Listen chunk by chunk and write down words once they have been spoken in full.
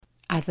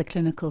As a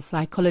clinical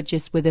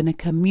psychologist within a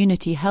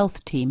community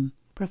health team,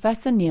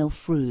 Professor Neil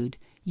Frude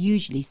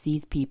usually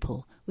sees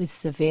people with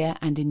severe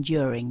and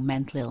enduring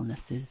mental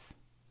illnesses.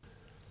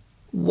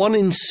 1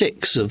 in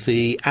 6 of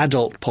the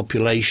adult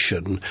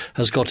population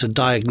has got a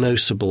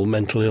diagnosable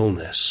mental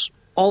illness.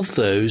 Of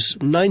those,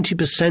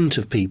 90%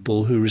 of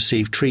people who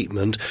receive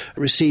treatment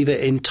receive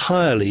it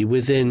entirely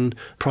within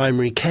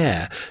primary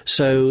care.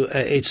 So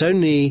it's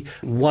only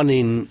 1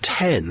 in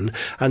 10,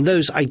 and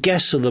those, I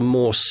guess, are the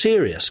more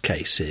serious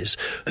cases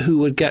who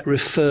would get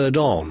referred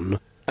on.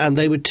 And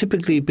they would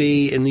typically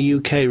be, in the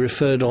UK,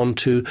 referred on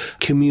to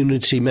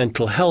community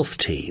mental health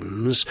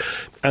teams,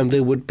 and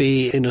they would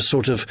be in a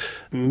sort of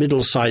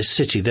middle-sized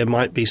city. There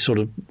might be sort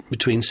of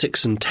between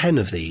 6 and 10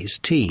 of these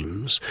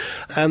teams,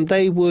 and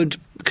they would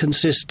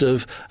consist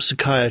of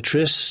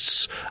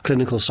psychiatrists,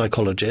 clinical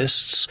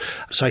psychologists,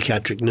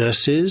 psychiatric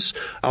nurses,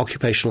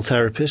 occupational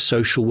therapists,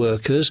 social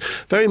workers,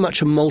 very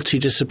much a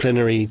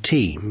multidisciplinary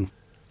team.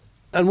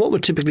 And what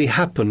would typically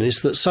happen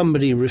is that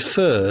somebody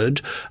referred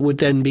would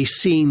then be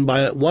seen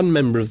by one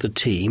member of the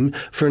team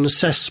for an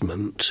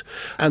assessment,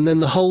 and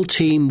then the whole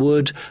team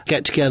would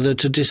get together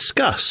to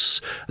discuss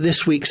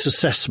this week's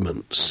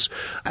assessments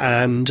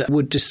and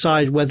would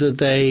decide whether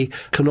they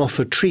can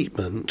offer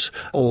treatment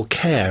or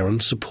care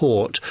and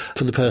support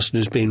for the person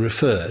who's been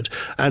referred.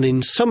 And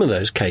in some of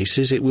those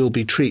cases, it will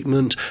be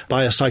treatment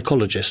by a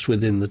psychologist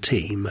within the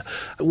team.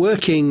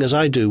 Working, as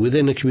I do,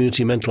 within a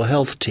community mental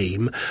health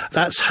team,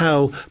 that's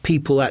how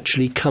people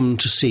actually come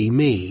to see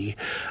me.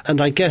 And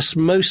I guess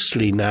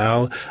mostly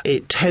now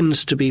it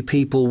tends to be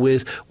people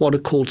with what are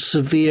called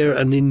severe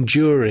and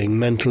enduring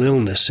mental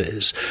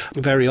illnesses.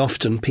 Very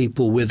often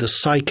people with a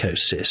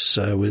psychosis,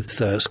 with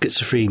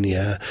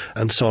schizophrenia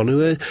and so on,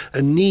 who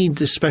need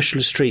this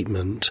specialist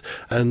treatment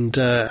and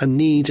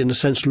need, in a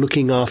sense,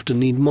 looking after,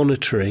 need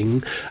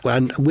monitoring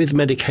and with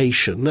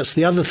medication. That's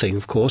the other thing,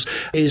 of course,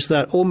 is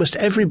that almost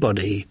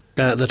everybody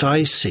that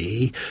I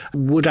see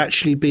would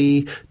actually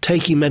be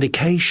taking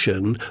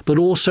medication but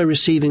also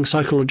receiving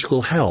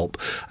psychological help.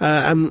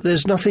 And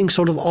there's nothing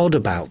sort of odd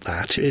about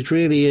that. It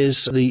really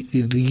is the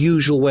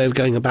usual way of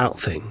going about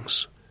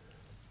things.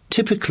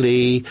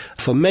 Typically,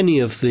 for many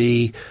of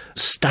the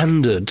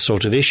standard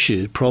sort of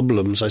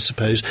problems, I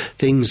suppose,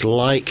 things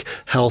like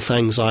health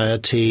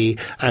anxiety,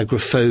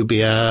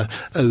 agoraphobia,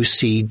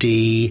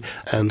 OCD,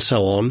 and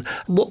so on,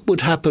 what would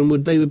happen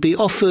would they would be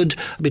offered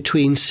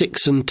between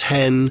 6 and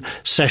 10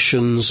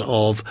 sessions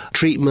of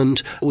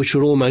treatment, which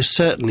would almost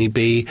certainly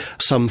be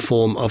some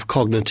form of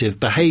cognitive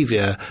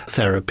behaviour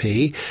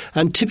therapy.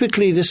 And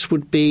typically this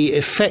would be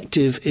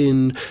effective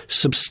in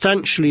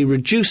substantially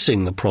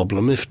reducing the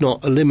problem, if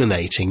not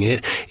eliminating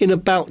it, in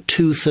about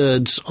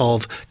 2/3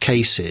 of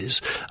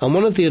cases. And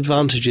one of the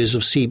advantages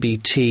of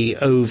CBT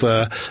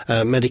over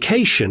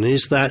medication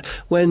is that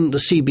when the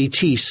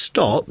CBT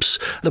stops,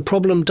 the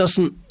problem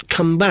doesn't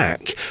come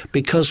back,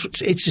 because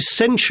it's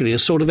essentially a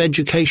sort of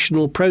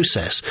educational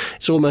process.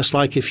 It's almost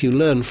like if you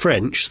learn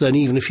French, then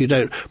even if you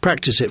don't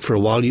practice it for a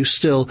while, you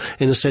still,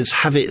 in a sense,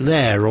 have it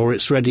there, or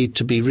it's ready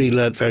to be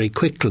relearnt very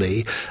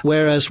quickly.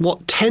 Whereas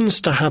what tends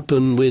to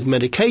happen with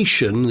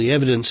medication, the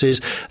evidence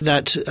is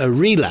that a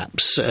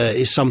relapse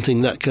is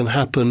something that can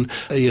happen,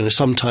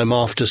 sometime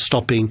after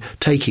stopping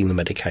taking the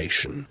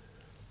medication.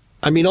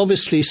 I mean,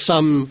 obviously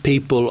some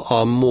people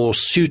are more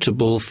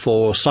suitable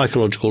for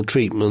psychological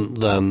treatment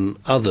than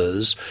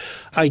others.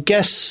 I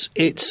guess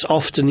it's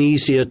often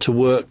easier to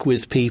work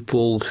with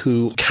people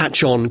who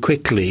catch on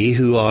quickly,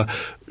 who are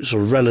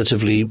sort of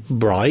relatively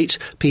bright,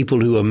 people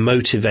who are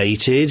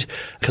motivated,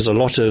 because a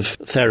lot of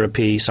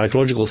therapy,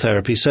 psychological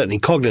therapy, certainly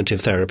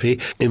cognitive therapy,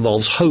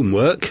 involves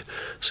homework.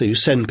 So you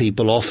send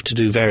people off to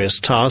do various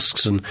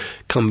tasks and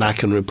come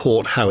back and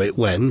report how it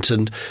went.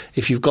 And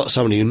if you've got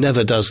somebody who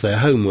never does their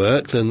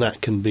homework, then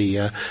that can be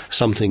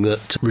something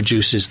that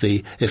reduces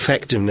the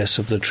effectiveness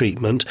of the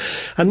treatment.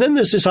 And then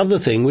there's this other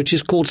thing, which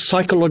is called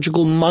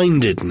psychological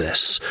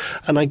mindedness.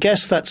 And I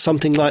guess that's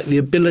something like the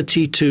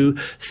ability to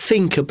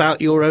think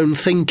about your own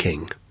thinking.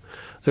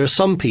 There are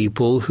some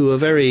people who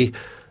are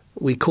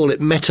we call it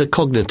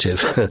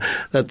metacognitive,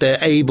 that they're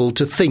able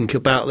to think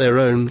about their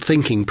own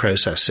thinking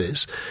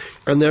processes.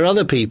 And there are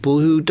other people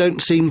who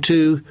don't seem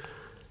to,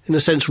 in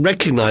a sense,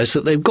 recognise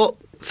that they've got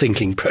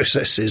thinking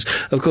processes.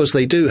 Of course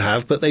they do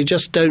have, but they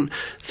just don't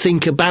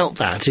think about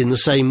that in the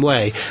same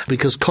way,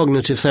 because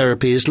cognitive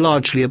therapy is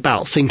largely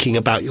about thinking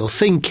about your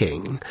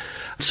thinking.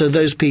 So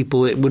those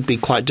people, it would be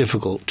quite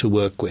difficult to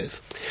work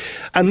with.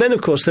 And then,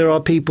 of course, there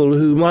are people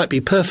who might be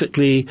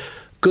perfectly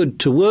good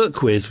to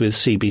work with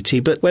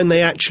CBT, but when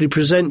they actually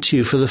present to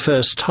you for the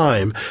first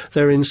time,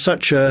 they're in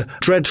such a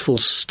dreadful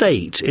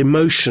state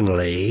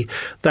emotionally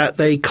that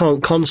they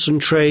can't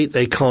concentrate,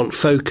 they can't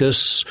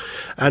focus,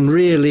 and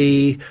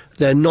really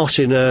they're not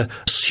in a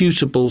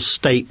suitable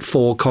state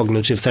for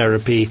cognitive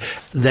therapy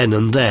then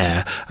and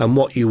there. And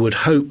what you would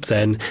hope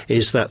then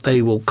is that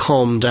they will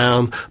calm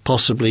down,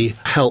 possibly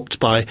helped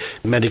by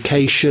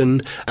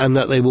medication, and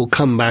that they will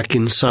come back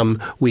in some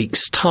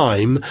weeks'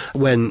 time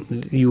when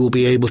you will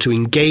be able to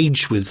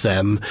engage with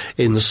them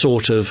in the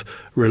sort of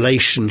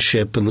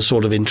relationship and the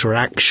sort of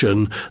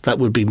interaction that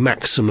would be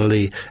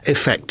maximally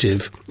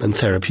effective and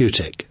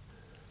therapeutic.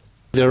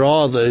 There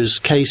are those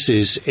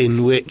cases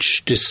in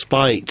which,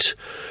 despite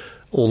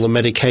all the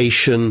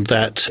medication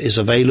that is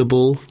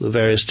available, the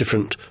various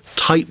different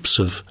types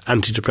of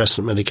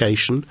antidepressant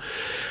medication,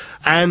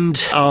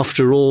 and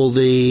after all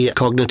the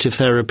cognitive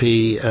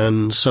therapy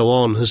and so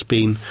on has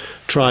been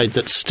tried,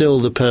 that still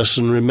the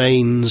person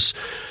remains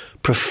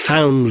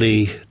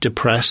profoundly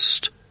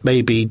depressed,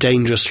 maybe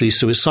dangerously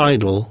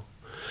suicidal.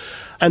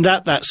 And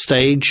at that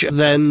stage,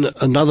 then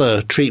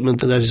another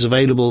treatment that is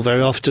available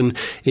very often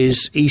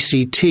is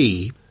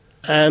ECT.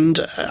 And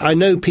I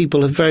know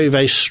people have very,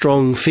 very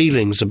strong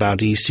feelings about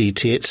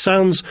ECT. It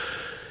sounds,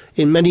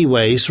 in many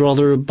ways,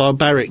 rather a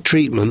barbaric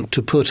treatment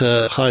to put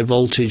a high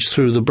voltage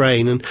through the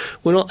brain, and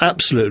we're not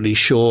absolutely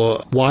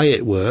sure why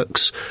it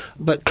works.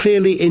 But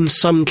clearly, in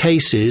some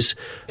cases,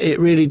 it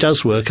really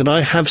does work. And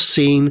I have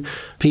seen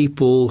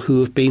people who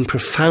have been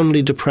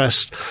profoundly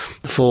depressed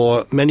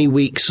for many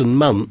weeks and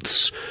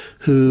months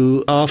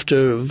who,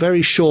 after a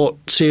very short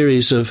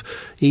series of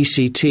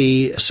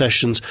ECT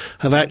sessions,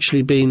 have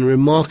actually been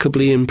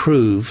remarkably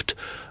improved.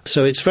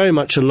 So it's very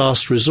much a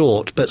last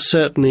resort, but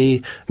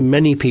certainly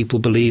many people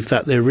believe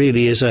that there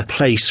really is a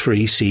place for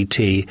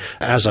ECT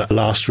as a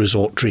last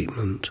resort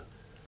treatment.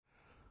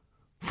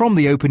 From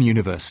the Open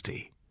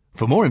University.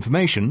 For more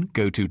information,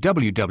 go to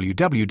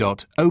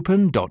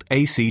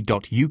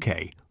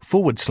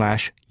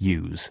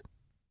www.open.ac.uk/use.